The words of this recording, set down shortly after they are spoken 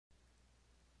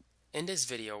In this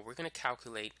video, we're going to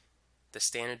calculate the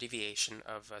standard deviation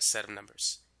of a set of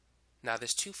numbers. Now,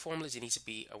 there's two formulas you need to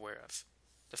be aware of.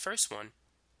 The first one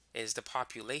is the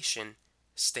population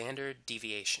standard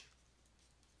deviation.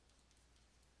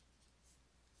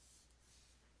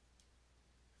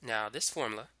 Now, this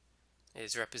formula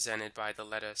is represented by the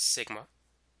letter sigma.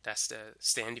 That's the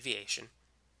standard deviation.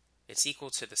 It's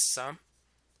equal to the sum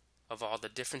of all the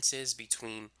differences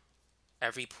between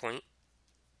every point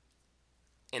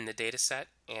in the data set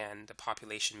and the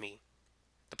population mean.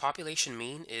 The population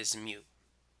mean is mu,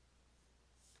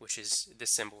 which is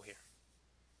this symbol here.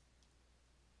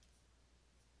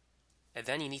 And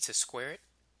then you need to square it,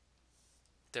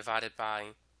 divided by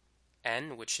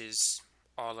n, which is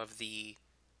all of the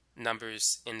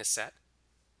numbers in the set.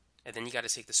 And then you got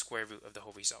to take the square root of the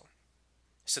whole result.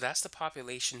 So that's the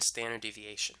population standard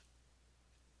deviation.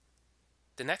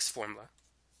 The next formula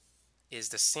is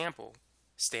the sample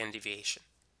standard deviation.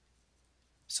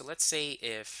 So let's say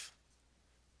if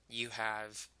you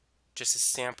have just a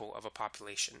sample of a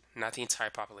population, not the entire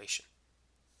population.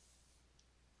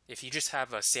 If you just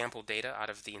have a sample data out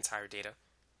of the entire data,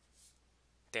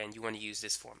 then you want to use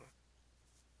this formula.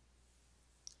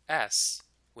 S,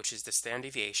 which is the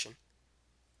standard deviation,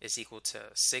 is equal to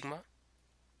sigma,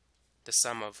 the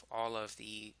sum of all of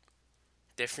the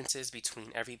differences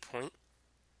between every point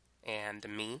and the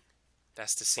mean.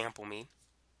 That's the sample mean.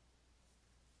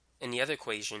 In the other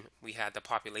equation, we had the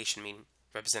population mean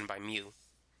represented by mu,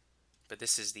 but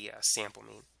this is the sample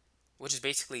mean, which is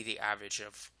basically the average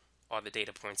of all the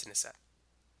data points in the set.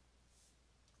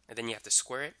 And then you have to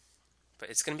square it, but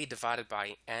it's going to be divided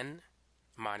by n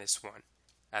minus 1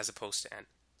 as opposed to n.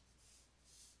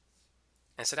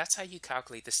 And so that's how you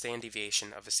calculate the standard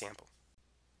deviation of a sample.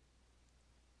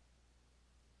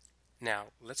 Now,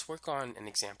 let's work on an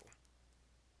example.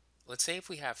 Let's say if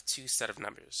we have two set of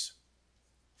numbers,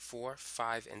 4,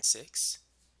 5, and 6,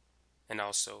 and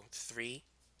also 3,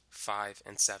 5,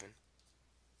 and 7.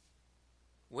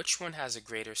 Which one has a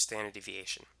greater standard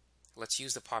deviation? Let's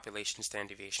use the population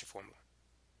standard deviation formula.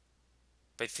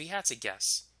 But if we had to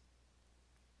guess,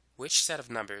 which set of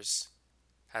numbers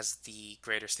has the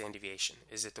greater standard deviation?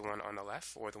 Is it the one on the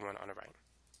left or the one on the right?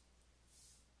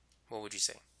 What would you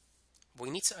say? Well,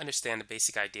 you need to understand the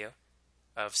basic idea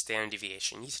of standard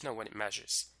deviation. You need to know what it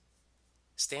measures.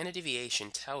 Standard deviation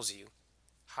tells you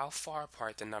how far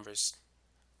apart the numbers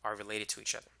are related to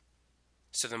each other.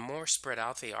 So the more spread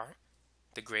out they are,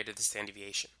 the greater the standard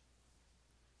deviation.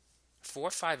 4,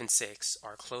 5, and 6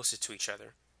 are closer to each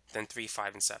other than 3,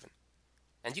 5, and 7.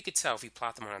 And you could tell if you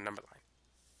plot them on a number line.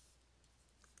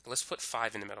 Let's put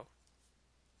 5 in the middle.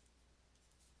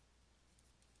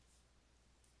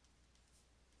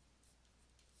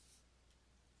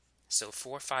 So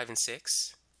 4, 5, and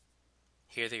 6,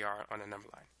 here they are on a number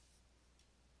line.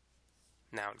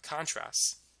 Now in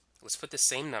contrast, let's put the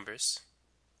same numbers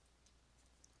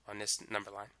on this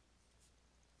number line.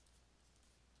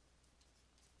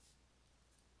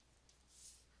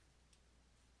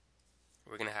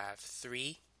 We're going to have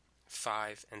 3,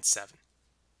 5, and 7.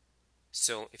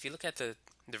 So if you look at the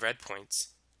red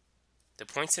points, the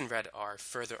points in red are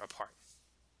further apart.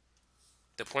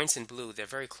 The points in blue, they're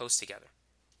very close together.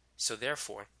 So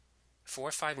therefore,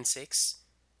 4, 5, and 6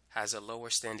 has a lower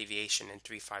standard deviation than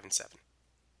 3, 5, and 7.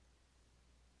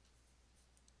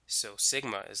 So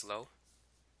sigma is low,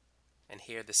 and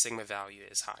here the sigma value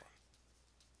is high.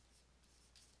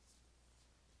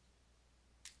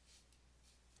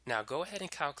 Now go ahead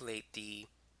and calculate the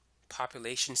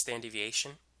population standard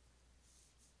deviation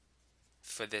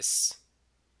for this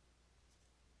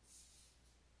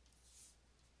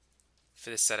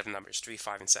set of numbers, 3,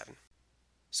 5, and 7.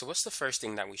 So what's the first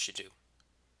thing that we should do?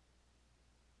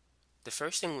 The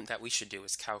first thing that we should do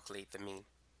is calculate the mean.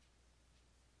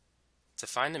 To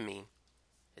find the mean,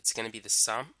 it's going to be the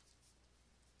sum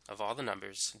of all the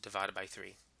numbers divided by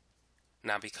 3.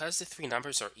 Now because the three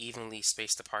numbers are evenly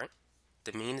spaced apart,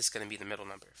 the mean is going to be the middle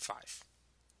number, 5.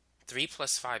 3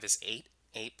 plus 5 is 8.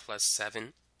 8 plus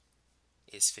 7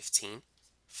 is 15.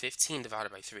 15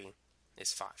 divided by 3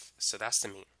 is 5. So that's the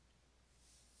mean.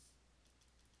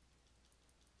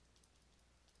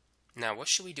 Now what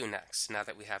should we do next, now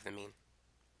that we have the mean?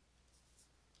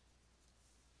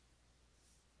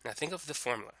 Now think of the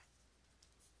formula.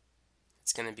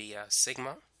 It's going to be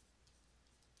sigma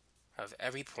of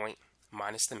every point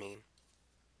minus the mean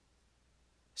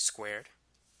squared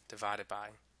divided by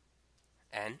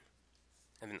n,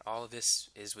 and then all of this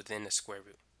is within the square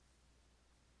root.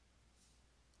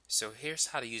 So here's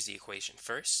how to use the equation.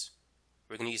 First,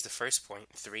 we're going to use the first point,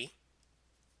 3,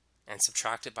 and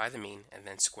subtract it by the mean and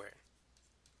then square it.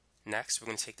 Next, we're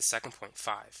going to take the second point,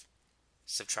 5,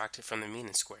 subtract it from the mean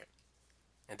and square it.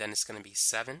 And then it's going to be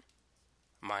 7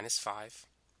 minus 5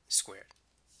 squared.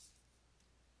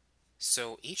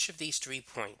 So each of these 3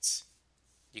 points,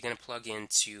 you're going to plug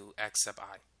into x sub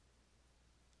I.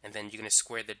 And then you're going to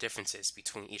square the differences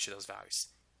between each of those values.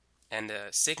 And the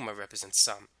sigma represents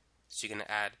sum. So you're going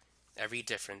to add every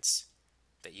difference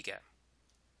that you get.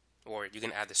 Or you're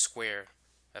going to add the square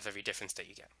of every difference that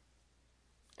you get.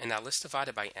 And now let's divide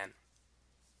it by n.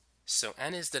 So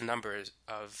n is the number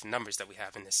of numbers that we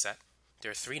have in this set.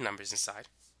 There are 3 numbers inside.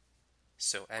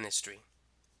 So n is 3.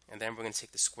 And then we're going to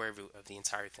take the square root of the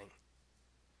entire thing.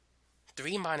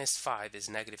 3 minus 5 is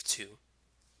negative 2.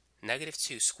 Negative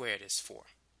 2 squared is 4.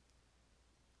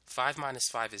 5 minus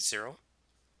 5 is 0.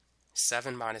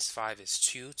 7 minus 5 is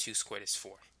 2. 2 squared is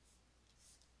 4.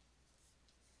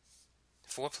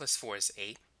 4 plus 4 is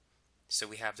 8. So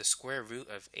we have the square root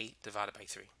of 8 divided by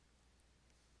 3.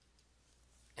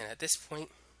 And at this point,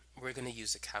 we're going to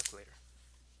use a calculator.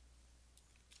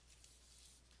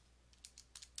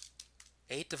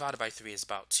 8 divided by 3 is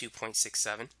about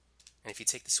 2.67. And if you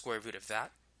take the square root of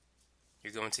that,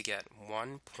 you're going to get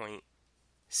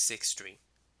 1.63.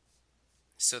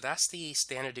 So that's the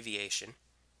standard deviation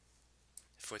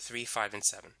for 3, 5, and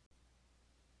 7.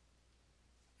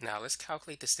 Now let's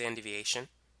calculate the standard deviation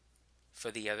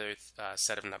for the other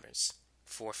set of numbers,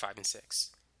 4, 5, and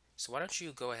 6. So why don't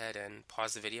you go ahead and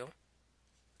pause the video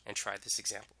and try this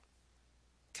example.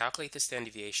 Calculate the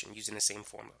standard deviation using the same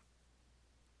formula.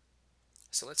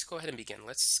 So let's go ahead and begin.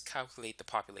 Let's calculate the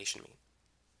population mean.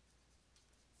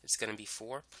 It's going to be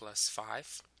 4 plus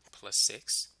 5 plus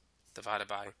 6 divided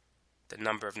by the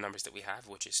number of numbers that we have,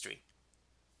 which is 3.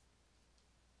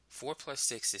 4 plus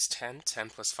 6 is 10. 10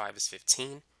 plus 5 is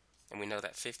 15. And we know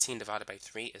that 15 divided by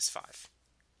 3 is 5.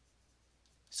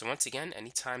 So once again,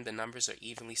 anytime the numbers are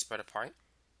evenly spread apart,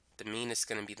 the mean is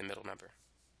going to be the middle number.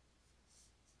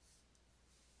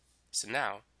 So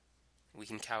now we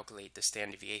can calculate the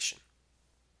standard deviation.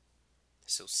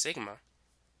 So sigma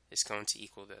is going to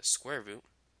equal the square root,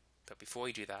 but before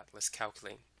we do that, let's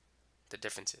calculate the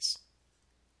differences.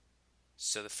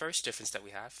 So the first difference that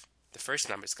we have, the first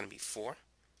number is going to be 4,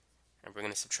 and we're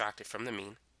going to subtract it from the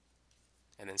mean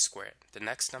and then square it. The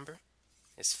next number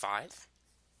is 5,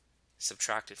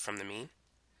 subtract it from the mean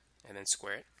and then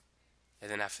square it. And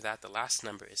then after that, the last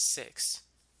number is 6.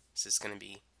 So it's going to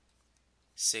be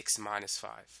 6 minus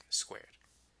 5 squared.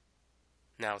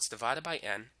 Now it's divided by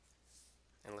n,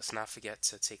 and let's not forget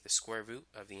to take the square root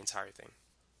of the entire thing.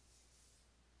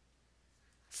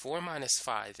 4 minus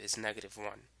 5 is negative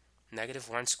 1. Negative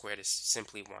 1 squared is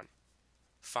simply 1.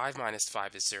 5 minus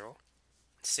 5 is 0.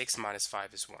 6 minus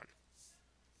 5 is 1.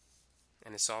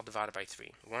 And it's all divided by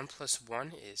 3. 1 plus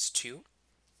 1 is 2.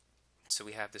 So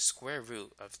we have the square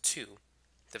root of 2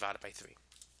 divided by 3.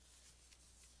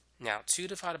 Now 2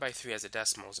 divided by 3 as a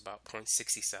decimal is about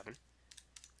 0.67.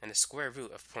 And the square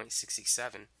root of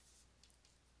 0.67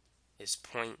 is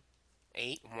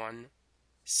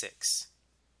 0.816.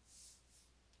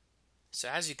 So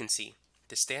as you can see,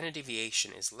 the standard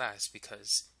deviation is less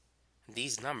because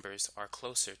these numbers are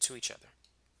closer to each other.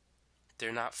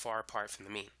 They're not far apart from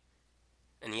the mean.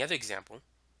 In the other example,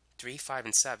 3, 5,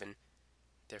 and 7,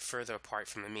 they're further apart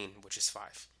from the mean, which is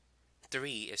 5.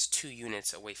 3 is 2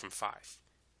 units away from 5.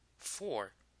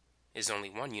 4 is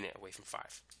only 1 unit away from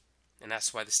 5. And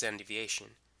that's why the standard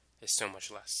deviation is so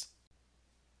much less.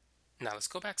 Now let's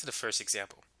go back to the first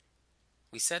example.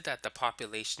 We said that the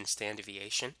population standard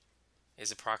deviation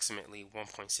is approximately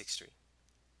 1.63.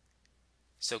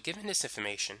 So given this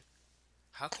information,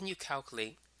 how can you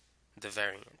calculate the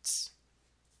variance?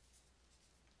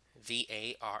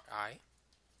 V-A-R-I-A-N-C-E.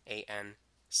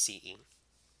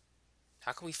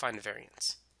 How can we find the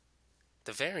variance?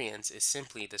 The variance is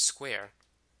simply the square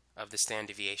of the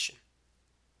standard deviation.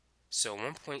 So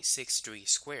 1.63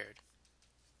 squared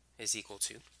is equal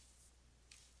to,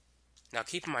 now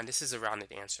keep in mind this is a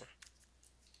rounded answer.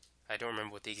 I don't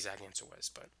remember what the exact answer was,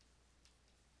 but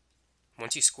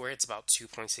once you square it's about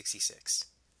 2.66.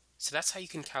 So that's how you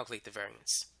can calculate the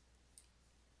variance.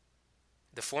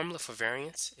 The formula for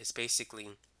variance is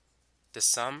basically the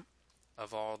sum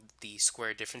of all the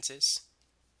square differences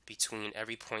between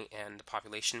every point and the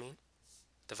population mean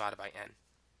divided by n.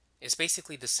 It's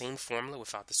basically the same formula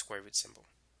without the square root symbol.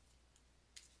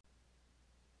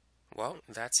 Well,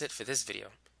 that's it for this video.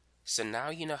 So now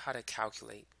you know how to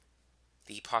calculate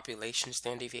the population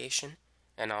standard deviation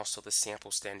and also the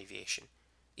sample standard deviation.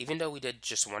 Even though we did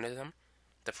just one of them,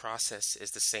 the process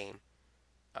is the same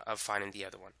of finding the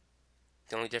other one.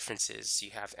 The only difference is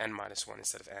you have n minus 1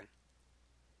 instead of n.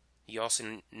 You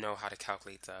also know how to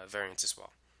calculate the variance as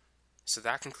well. So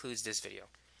that concludes this video.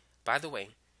 By the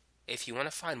way, If you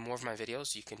want to find more of my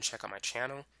videos, you can check out my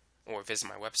channel or visit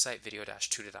my website,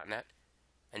 video-tutor.net,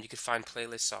 and you can find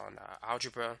playlists on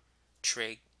algebra,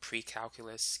 trig,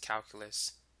 pre-calculus,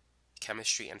 calculus,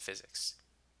 chemistry, and physics.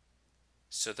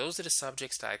 So those are the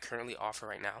subjects that I currently offer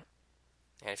right now,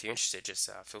 and if you're interested, just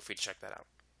feel free to check that out.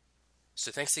 So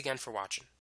thanks again for watching.